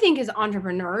as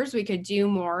entrepreneurs, we could do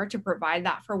more to provide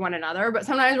that for one another, but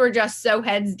sometimes we're just so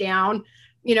heads down,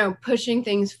 pushing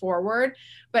things forward.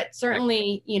 But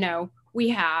certainly, we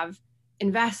have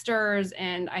investors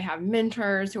and I have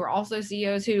mentors who are also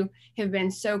CEOs who have been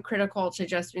so critical to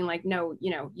just being like, no,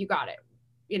 you got it,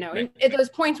 at those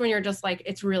points when you're just like,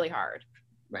 it's really hard.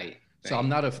 Right. So I'm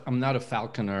not a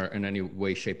falconer in any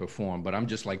way, shape, or form, but I'm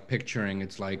just like picturing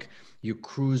it's like you're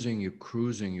cruising,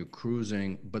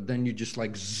 but then you just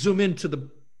like zoom into the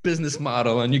business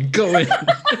model and you go in.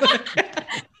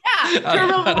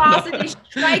 Terminal velocity,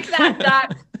 strike that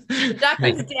duck. The duck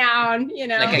is down,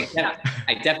 Like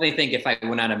I definitely think if I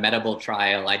went on a medical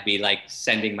trial, I'd be like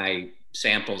sending my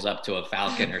samples up to a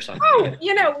falcon or something. Oh,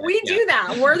 we do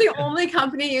that. We're the only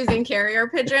company using carrier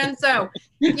pigeon. So,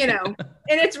 and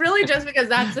it's really just because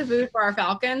that's the food for our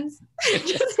falcons.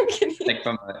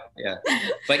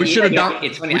 But we should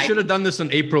have done this on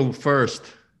April 1st.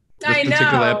 This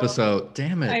particular episode.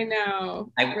 Damn it. I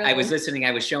know. I was listening.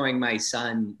 I was showing my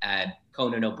son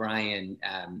Conan O'Brien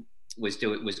was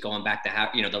going back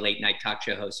to the late night talk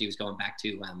show host. He was going back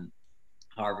to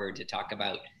Harvard to talk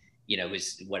about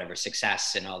his whatever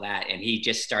success and all that. And he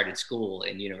just started school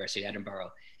in the University of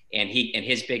Edinburgh. And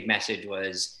his big message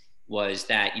was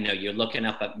that, you're looking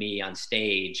up at me on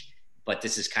stage, but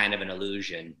this is kind of an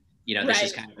illusion.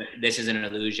 This is an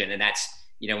illusion. And that's,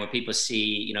 when people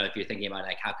see, if you're thinking about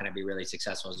like, how can I be really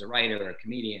successful as a writer or a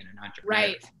comedian, an entrepreneur?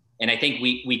 Right. And I think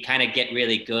we kind of get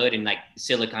really good, and like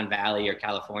Silicon Valley or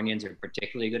Californians are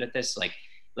particularly good at this. Like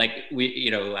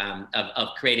we, of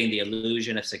creating the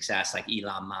illusion of success, like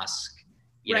Elon Musk,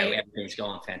 everything's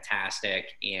going fantastic.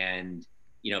 And,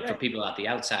 for people out the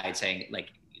outside saying like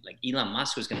Elon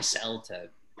Musk was going to sell to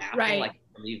Apple, I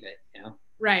can't believe it,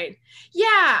 Right.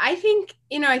 Yeah. I think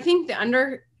the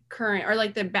undercurrent or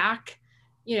like the back,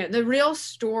 the real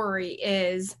story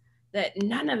is that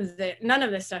none of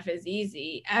this stuff is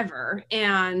easy ever.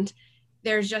 And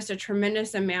there's just a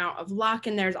tremendous amount of luck.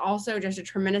 And there's also just a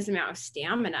tremendous amount of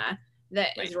stamina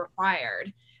that is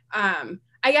required. I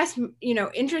guess,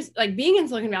 interest, like being in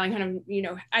Silicon Valley kind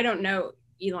of, I don't know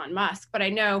Elon Musk, but I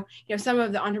know, some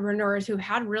of the entrepreneurs who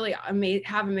had really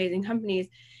have amazing companies,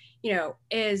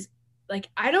 is like,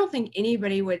 I don't think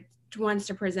anybody wants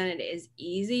to present it as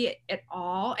easy at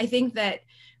all.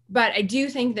 But I do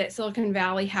think that Silicon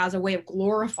Valley has a way of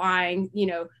glorifying,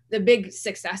 the big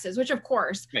successes, which of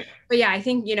course, but yeah, I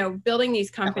think, building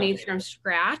these companies from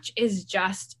scratch is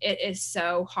it is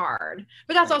so hard,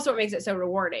 but that's also what makes it so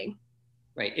rewarding.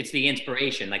 Right. It's the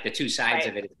inspiration, like the two sides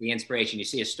of it. It's the inspiration. You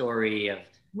see a story of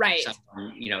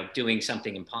someone, doing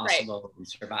something impossible and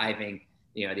surviving,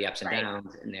 the ups and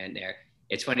downs. And then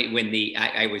it's funny when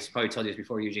I was probably told you this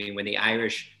before, Eugene, when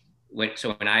Irish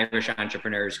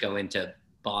entrepreneurs go into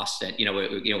Boston.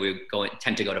 We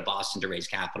tend to go to Boston to raise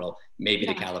capital, maybe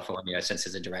to California since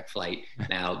it's a direct flight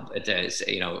now,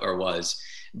 or was.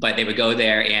 But they would go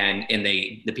there, and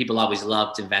the people always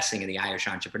loved investing in the Irish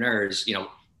entrepreneurs,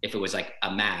 if it was like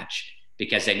a match,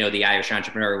 because they know the Irish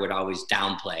entrepreneur would always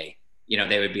downplay.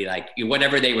 They would be like,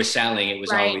 whatever they were selling, it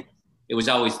was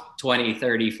always 20,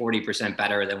 30, 40%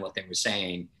 better than what they were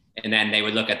saying. And then they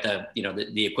would look at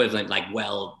the equivalent, like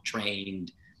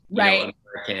well-trained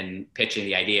American pitching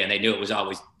the idea, and they knew it was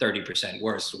always 30%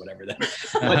 worse or whatever than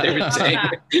what they were saying.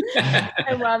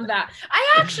 I love that.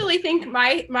 I actually think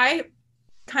my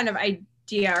kind of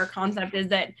idea or concept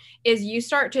is you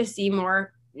start to see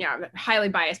more, highly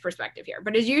biased perspective here,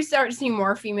 but as you start to see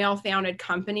more female founded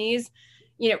companies,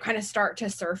 kind of start to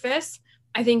surface,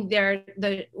 I think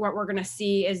what we're going to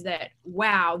see is that,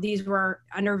 wow, these were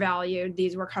undervalued.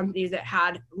 These were companies that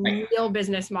had real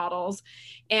business models,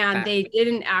 and they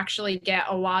didn't actually get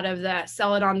a lot of the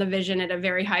sell it on the vision at a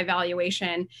very high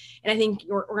valuation. And I think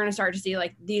we're going to start to see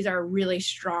like, these are really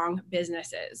strong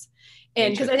businesses.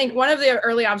 And because I think one of the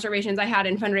early observations I had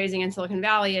in fundraising in Silicon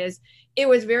Valley is it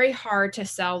was very hard to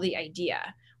sell the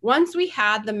idea. Once we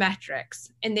had the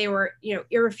metrics and they were,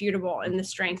 irrefutable in the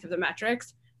strength of the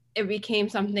metrics, it became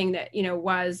something that,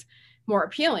 was more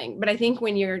appealing. But I think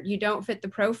when you don't fit the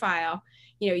profile,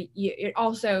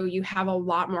 you have a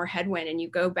lot more headwind, and you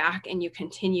go back and you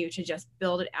continue to just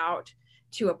build it out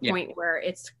to a point where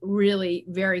it's really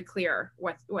very clear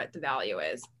what the value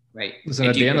is. Right. So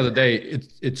at the end of the day,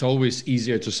 it's always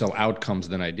easier to sell outcomes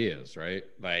than ideas, right?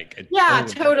 Like,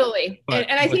 totally. And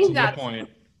I think that's point.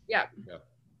 Yeah.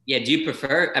 Do you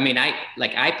prefer? I mean, I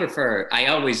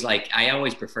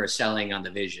always prefer selling on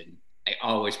the vision. I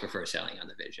always prefer selling on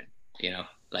the vision.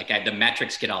 The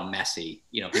metrics get all messy.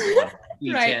 People want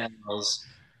details.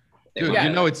 Dude,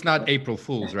 it's not April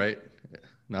Fool's, right?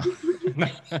 No.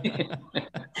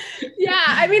 Yeah,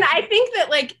 I mean, I think that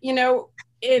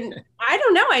I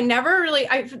don't know. I never really,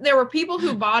 there were people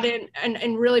who bought in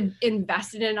and really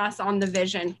invested in us on the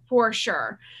vision for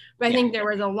sure. But I think there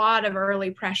was a lot of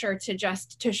early pressure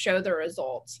to show the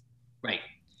results. Right.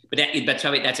 But that's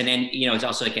it's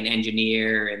also like an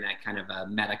engineer and that kind of a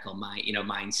medical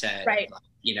mindset. Right.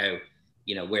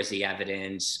 Where's the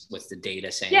evidence? What's the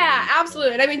data saying? Yeah,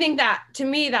 absolutely. And I think that to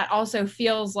me, that also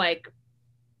feels like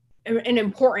an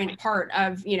important part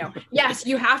of, yes,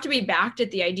 you have to be backed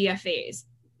at the idea phase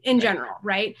in general,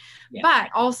 right? Yeah. But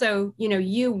also,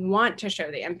 you want to show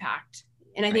the impact.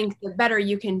 And I think the better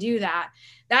you can do that,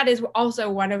 that is also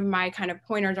one of my kind of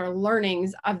pointers or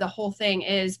learnings of the whole thing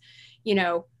is,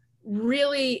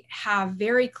 really have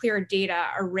very clear data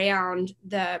around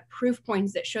the proof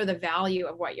points that show the value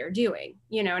of what you're doing,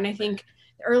 and I think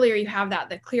the earlier you have that,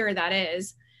 the clearer that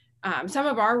is.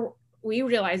 We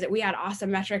realized that we had awesome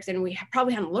metrics and we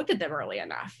probably hadn't looked at them early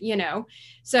enough,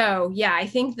 So yeah, I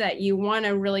think that you want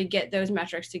to really get those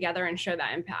metrics together and show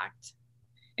that impact.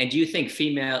 And do you think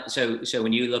female, so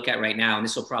when you look at right now, and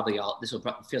this will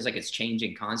feels like it's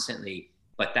changing constantly,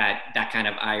 but that kind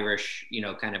of Irish,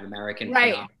 kind of American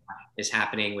phenomenon is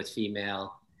happening with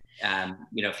female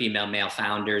male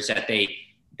founders that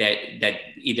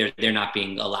either they're not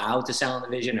being allowed to sell on the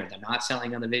vision, or they're not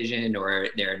selling on the vision, or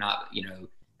they're not,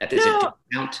 that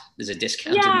there's a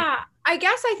discount. Yeah, I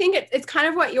guess I think it's kind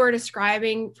of what you were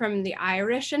describing from the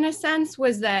Irish in a sense,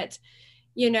 was that,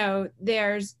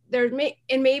 there's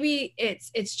maybe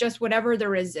it's just whatever the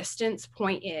resistance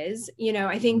point is.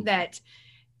 I think that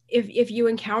if you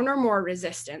encounter more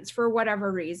resistance for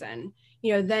whatever reason,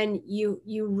 then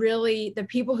you really, the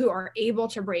people who are able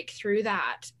to break through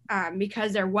that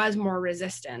because there was more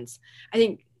resistance, I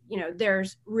think,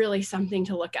 there's really something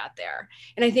to look at there.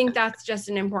 And I think that's just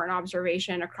an important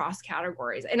observation across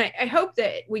categories. And I hope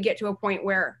that we get to a point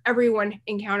where everyone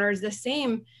encounters the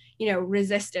same,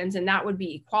 resistance, and that would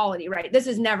be equality, right? This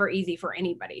is never easy for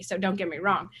anybody, so don't get me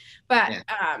wrong. But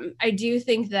I do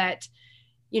think that,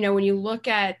 when you look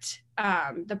at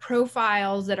the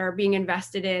profiles that are being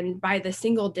invested in by the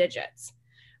single digits,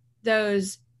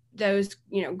 those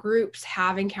groups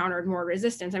have encountered more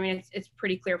resistance. I mean, it's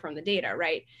pretty clear from the data,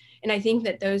 right? And I think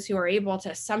that those who are able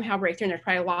to somehow break through, and there's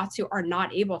probably lots who are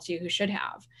not able to, who should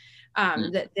have,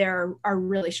 that there are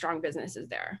really strong businesses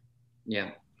there. Yeah,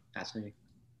 fascinating.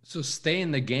 So stay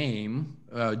in the game.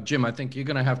 Jim, I think you're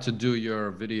going to have to do your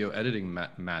video editing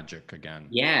magic again.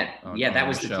 Yeah, that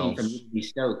was the team from Unity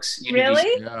Stokes.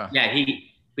 Really? Yeah,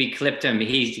 we clipped him.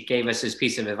 He gave us his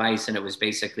piece of advice, and it was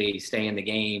basically stay in the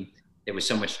game. There was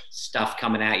so much stuff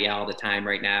coming at you all the time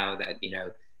right now that,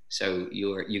 so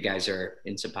you guys are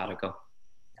in simpatico.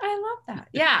 I love that.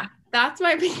 Yeah, that's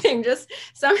my big thing. Just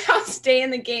somehow stay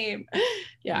in the game.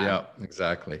 Yeah,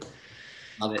 exactly.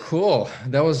 Love it. Cool.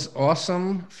 That was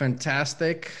awesome.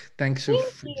 Fantastic. Thanks for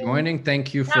joining.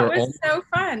 Thank you for that was so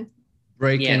fun.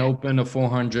 Breaking open a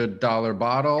 $400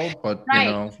 bottle, but you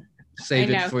know, save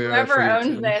it for whoever your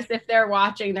owns this. If they're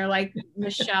watching, they're like,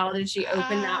 Michelle, did she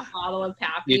open that bottle of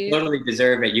Pappy's? You totally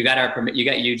deserve it. You got you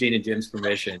got Eugene and Jim's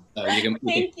permission. So you can.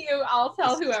 Thank you. I'll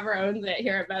tell whoever owns it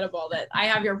here at Medible that I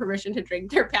have your permission to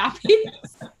drink their Pappy's.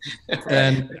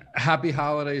 And happy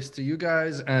holidays to you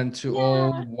guys and to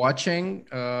all watching.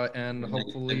 And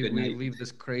hopefully we leave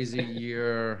this crazy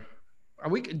year.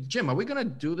 Jim, are we gonna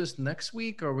do this next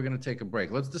week or are we gonna take a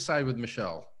break? Let's decide with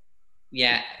Michelle.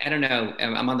 Yeah, I don't know.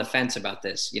 I'm on the fence about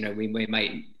this. You know, we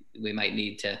might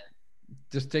need to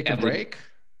just take a break.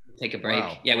 Take a break.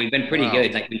 Wow. Yeah, we've been pretty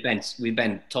good. Like we've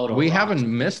been total. We haven't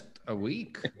missed a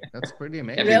week. That's pretty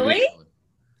amazing. Really?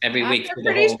 Every week. That's a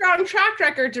pretty strong track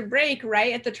record to break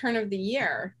right at the turn of the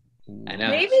year. I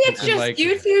know. Maybe it's just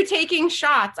you two taking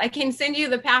shots. I can send you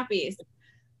the Pappy's.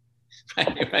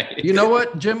 Right. You know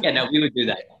what, Jim? Yeah, no, we would do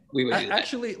that. We would do that.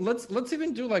 Actually, let's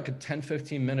even do like a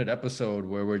 10-15 minute episode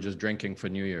where we're just drinking for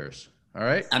New Year's. All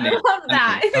right. I love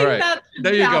that. All right.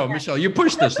 There you go, Michelle. You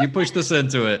pushed this. You pushed us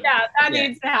into it. Yeah, that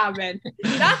needs to happen.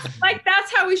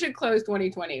 That's how we should close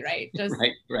 2020, right? Just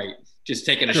right. Just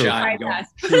taking a shot.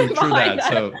 True that.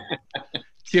 So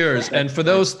cheers. And for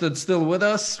those that's still with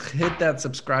us, hit that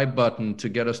subscribe button to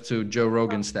get us to Joe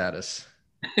Rogan status.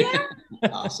 Yeah.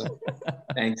 Awesome.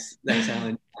 Thanks,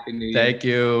 Alan. Happy New Year. Thank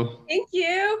you. Thank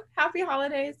you. Happy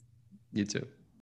holidays. You too.